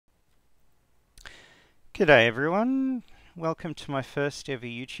G'day everyone, welcome to my first ever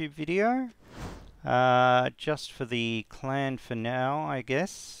YouTube video. Just for the clan for now, I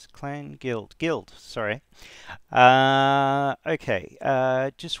guess. Clan? Guild, sorry.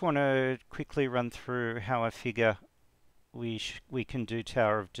 Just want to quickly run through how I figure we can do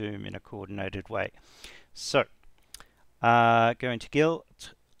Tower of Doom in a coordinated way. So, go into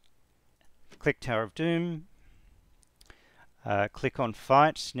Guild, click Tower of Doom, click on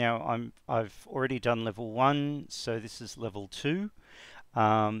Fight. Now I've already done level 1, so this is level 2.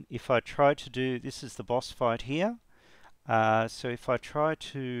 If I try to do, this is the boss fight here. So if I try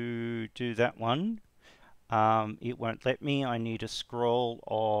to do that one, it won't let me. I need a scroll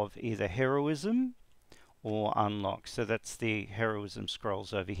of either heroism or unlock. So that's the heroism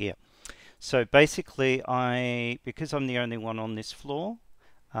scrolls over here. So basically, because I'm the only one on this floor,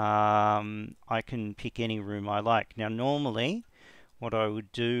 I can pick any room I like. Now normally what I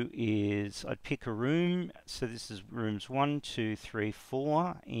would do is I'd pick a room. So this is rooms 1, 2, 3,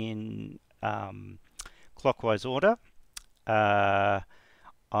 4 in clockwise order. I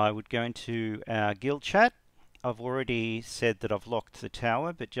would go into our guild chat. I've already said that I've locked the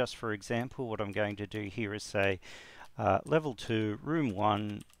tower, but just for example, what I'm going to do here is say level 2, room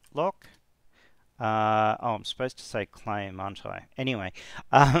 1, lock. I'm supposed to say claim, aren't I? Anyway,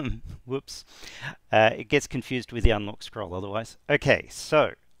 whoops. It gets confused with the unlock scroll otherwise. Okay,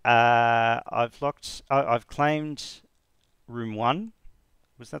 so I've claimed room 1.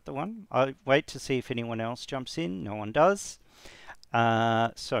 Was that the one? I wait to see if anyone else jumps in. No one does.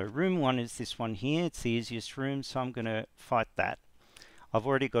 So room 1 is this one here. It's the easiest room, so I'm going to fight that. I've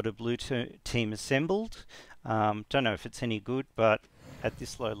already got a blue team assembled. Don't know if it's any good, but at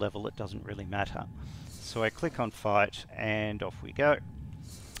this low level it doesn't really matter. So I click on fight and off we go.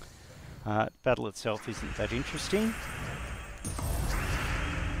 Battle itself isn't that interesting.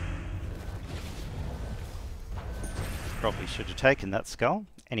 Probably should have taken that skull.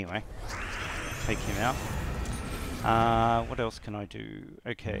 Anyway, take him out. What else can I do?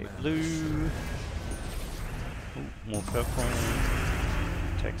 Okay, blue. Ooh, more purple.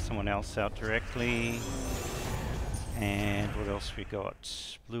 Take someone else out directly. And what else we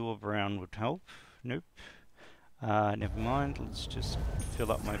got? Blue or brown would help. Nope. Never mind. Let's just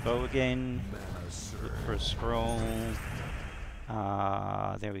fill up my bow again. Look for a scroll.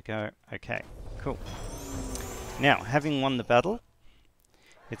 There we go. Okay, cool. Now, having won the battle,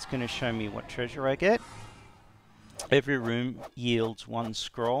 it's going to show me what treasure I get. Every room yields 1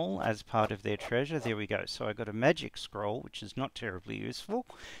 scroll as part of their treasure. There we go. So I got a magic scroll, which is not terribly useful.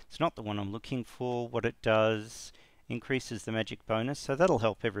 It's not the one I'm looking for. What it does increases the magic bonus, so that'll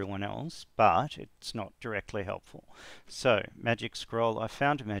help everyone else, but it's not directly helpful. So magic scroll, I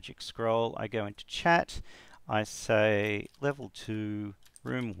found a magic scroll. I go into chat, I say level 2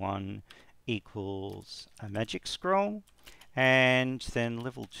 room 1 equals a magic scroll, and then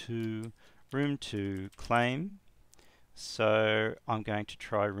level 2 room 2 claim. So I'm going to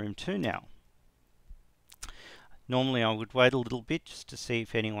try room 2 now. Normally I would wait a little bit just to see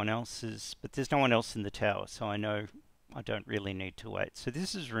if anyone else is, but there's no one else in the tower, so I know I don't really need to wait. So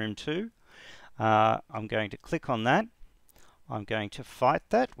this is room 2. I'm going to click on that. I'm going to fight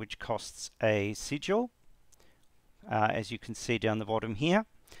that, which costs a sigil, as you can see down the bottom here.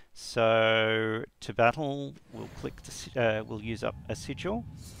 So to battle, we'll click we'll use up a sigil.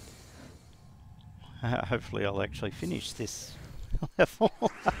 Hopefully I'll actually finish this level.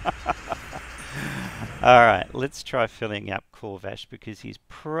 Alright, let's try filling up Corvash because he's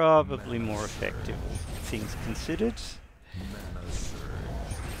probably more effective, things considered.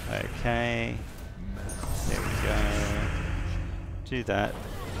 Okay, there we go. Do that.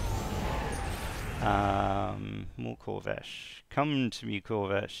 More Corvash. Come to me,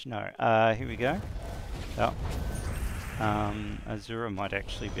 Corvash. No, here we go. Oh. Azura might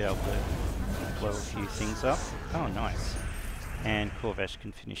actually be able to blow a few things up. Oh, nice. And Corvash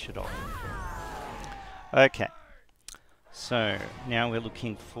can finish it off. Okay, so now we're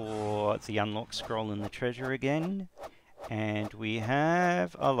looking for the unlock scroll in the treasure again, and we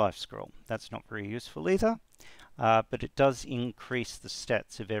have a life scroll. That's not very useful either, but it does increase the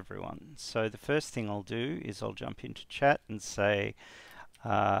stats of everyone. So the first thing I'll do is I'll jump into chat and say,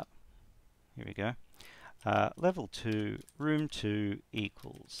 here we go, level 2, room 2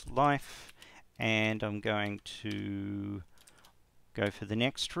 equals life, and I'm going to go for the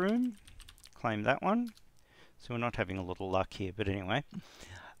next room, claim that one. So we're not having a little luck here, but anyway.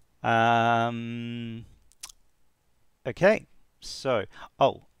 Okay, so,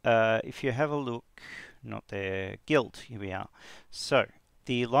 if you have a look, not there, guild, here we are. So,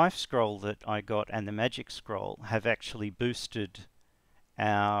 the life scroll that I got and the magic scroll have actually boosted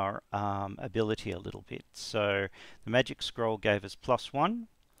our ability a little bit. So the magic scroll gave us +1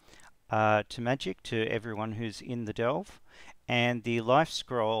 to magic to everyone who's in the delve, and the life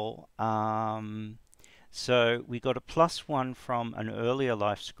scroll, so we got a +1 from an earlier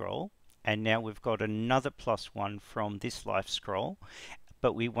life scroll, and now we've got another +1 from this life scroll,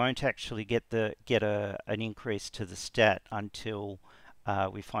 but we won't actually get an increase to the stat until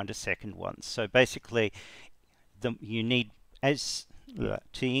we find a second one. So basically, you need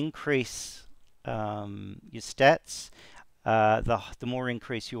to increase your stats. The more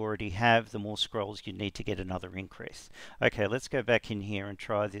increase you already have, the more scrolls you need to get another increase. Okay, let's go back in here and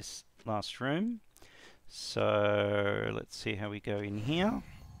try this last room. So let's see how we go in here.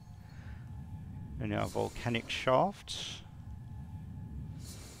 And our volcanic shaft.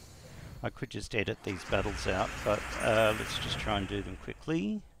 I could just edit these battles out, but let's just try and do them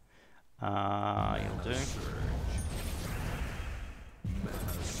quickly. You'll do.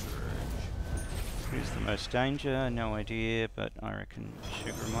 Who's the most danger? No idea, but I reckon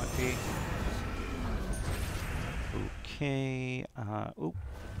Sugar might be. Okay. Oop.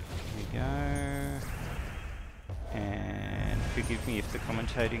 Here we go. And forgive me if the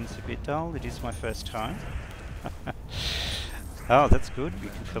commentating's a bit dull. It is my first time. Oh, that's good. We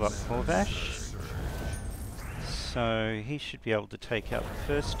can fill up Corvash. So he should be able to take out the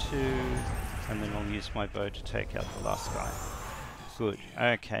first two, and then I'll use my bow to take out the last guy. Good.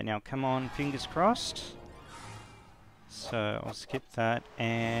 Okay, now come on, fingers crossed. So I'll skip that,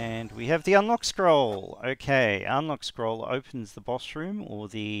 and we have the unlock scroll. Okay, unlock scroll opens the boss room or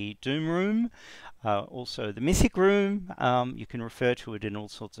the doom room, also the mythic room. You can refer to it in all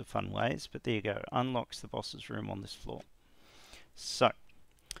sorts of fun ways, but there you go, unlocks the boss's room on this floor. So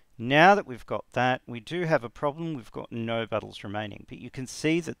now that we've got that, we do have a problem. We've got no battles remaining, but you can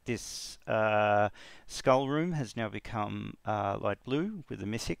see that this skull room has now become light blue with the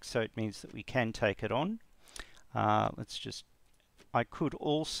mythic, so it means that we can take it on. I could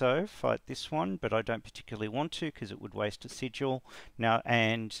also fight this one, but I don't particularly want to because it would waste a sigil. Now,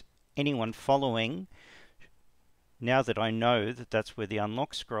 and anyone following, now that I know that that's where the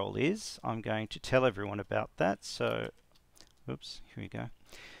unlock scroll is, I'm going to tell everyone about that. So, oops, here we go.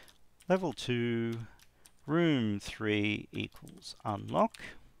 Level 2, room 3 equals unlock.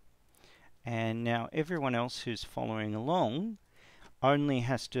 And now everyone else who's following along only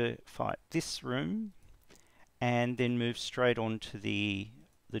has to fight this room and then move straight on to the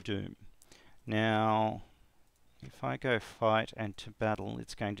doom. Now, if I go fight and to battle,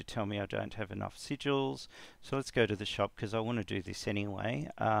 it's going to tell me I don't have enough sigils. So let's go to the shop because I want to do this anyway.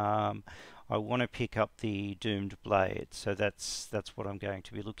 I want to pick up the doomed blade, so that's what I'm going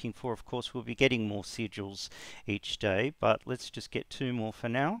to be looking for. Of course, we'll be getting more sigils each day, but let's just get 2 more for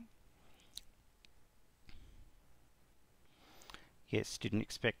now. Yes, didn't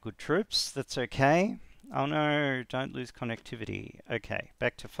expect good troops. That's okay. Oh no, don't lose connectivity. Okay,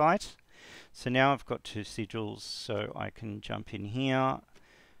 back to fight. So now I've got 2 sigils, so I can jump in here,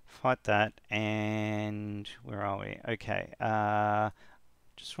 fight that, and where are we? Okay,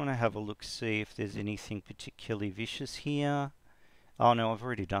 just want to have a look, see if there's anything particularly vicious here. Oh no, I've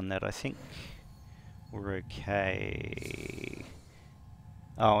already done that. I think we're okay.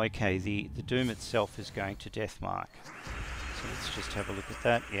 Oh, okay, the doom itself is going to death mark. So let's just have a look at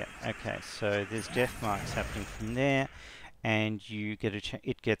that. Yeah, okay, so there's death marks happening from there, and you get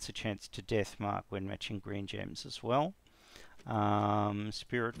it gets a chance to death mark when matching green gems as well.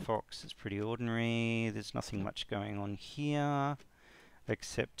 Spirit Fox is pretty ordinary. There's nothing much going on here.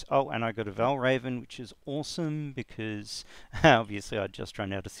 Except, oh, and I got a Valraven, which is awesome because obviously I just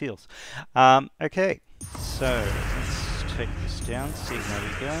run out of seals. Okay, so let's take this down, see how we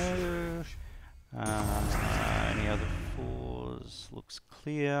go. Any other 4s? Looks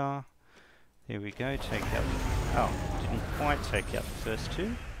clear. There we go, take out, oh, didn't quite take out the first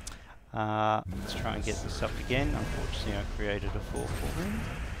 2. Let's try and get this up again. Unfortunately, I created a 4 for him.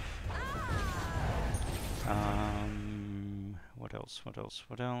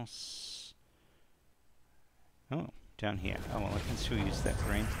 What else? Oh, down here. Oh, well, I can still use that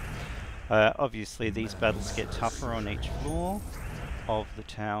green. Obviously, these battles get tougher on each floor of the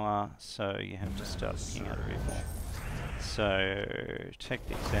tower, so you have to start looking at it a bit more. So, take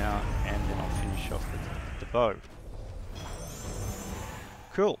these out, and then I'll finish off with the bow.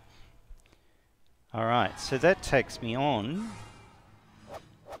 Cool. Alright, so that takes me on.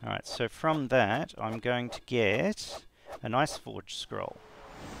 Alright, so from that, I'm going to get an Ice Forge scroll,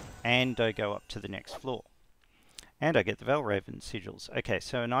 and I go up to the next floor. And I get the Valraven sigils. Okay,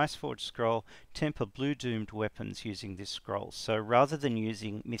 so an Iceforge scroll, temper blue doomed weapons using this scroll. So rather than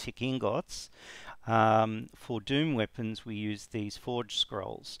using mythic ingots, for doom weapons we use these forge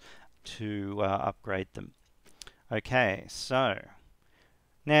scrolls to upgrade them. Okay, so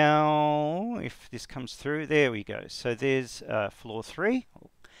now if this comes through, there we go. So there's floor 3.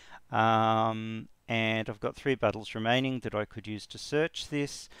 And I've got 3 battles remaining that I could use to search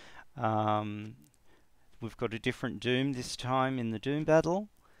this. We've got a different doom this time in the doom battle.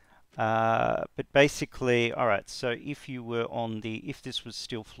 But basically, alright, so if you were on if this was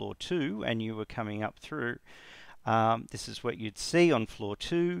still floor 2 and you were coming up through, this is what you'd see on floor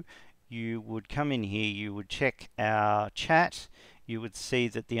 2. You would come in here, you would check our chat, you would see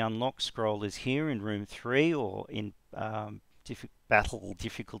that the unlock scroll is here in room 3 or in battle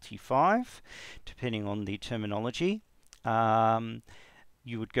difficulty 5, depending on the terminology.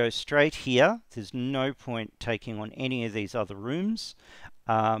 You would go straight here. There's no point taking on any of these other rooms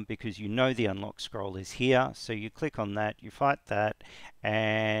because you know the unlock scroll is here. So you click on that, you fight that,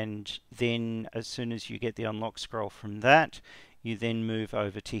 and then as soon as you get the unlock scroll from that, you then move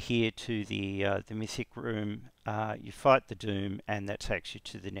over to here to the mythic room. You fight the doom, and that takes you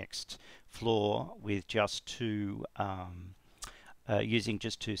to the next floor with just 2. Using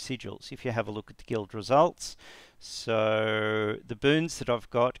just 2 sigils. If you have a look at the guild results, so the boons that I've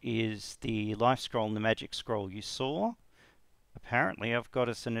got is the life scroll and the magic scroll you saw. Apparently I've got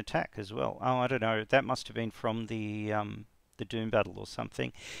us an attack as well. Oh, I don't know, that must have been from the doom battle or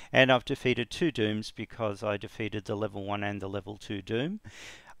something. And I've defeated 2 dooms because I defeated the level 1 and the level 2 doom.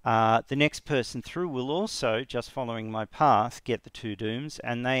 The next person through will also, just following my path, get the 2 dooms,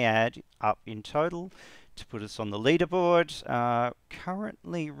 and they add up in total to put us on the leaderboard.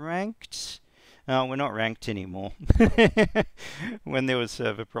 Currently ranked. We're not ranked anymore. When there were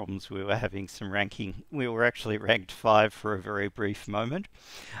server problems, we were having some ranking. We were actually ranked 5 for a very brief moment.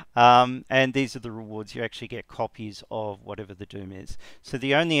 And these are the rewards. You actually get copies of whatever the doom is. So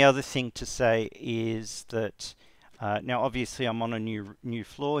the only other thing to say is that now obviously I'm on a new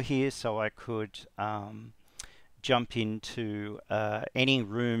floor here, so I could jump into any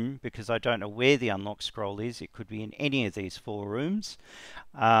room because I don't know where the unlock scroll is. It could be in any of these 4 rooms.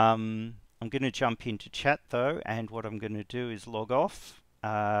 I'm going to jump into chat though, and what I'm going to do is log off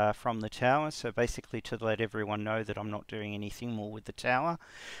from the tower. So basically to let everyone know that I'm not doing anything more with the tower.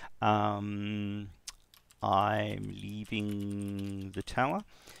 I'm leaving the tower.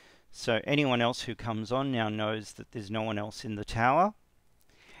 So anyone else who comes on now knows that there's no one else in the tower.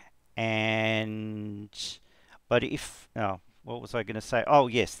 But if, what was I going to say? Oh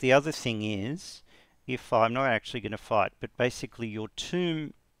yes, the other thing is, if I'm not actually going to fight, but basically your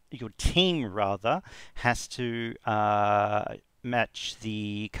team rather has to match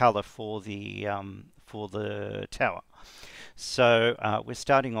the color for the tower. So we're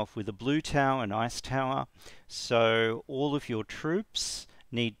starting off with a blue tower, an ice tower. So all of your troops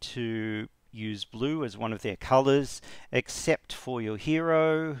need to use blue as one of their colors, except for your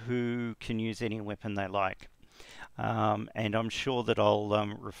hero, who can use any weapon they like. And I'm sure that I'll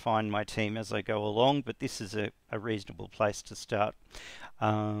refine my team as I go along, but this is a reasonable place to start.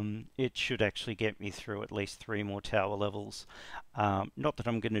 It should actually get me through at least 3 more tower levels. Not that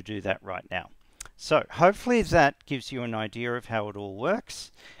I'm going to do that right now. So hopefully that gives you an idea of how it all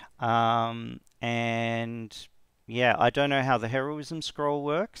works. And yeah, I don't know how the heroism scroll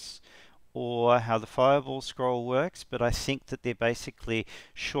works or how the fireball scroll works, but I think that they're basically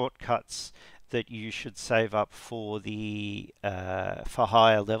shortcuts that you should save up for the for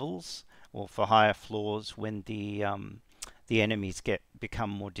higher levels or for higher floors when the enemies become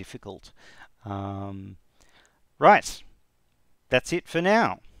more difficult. Right, that's it for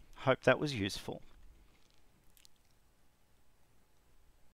now. Hope that was useful.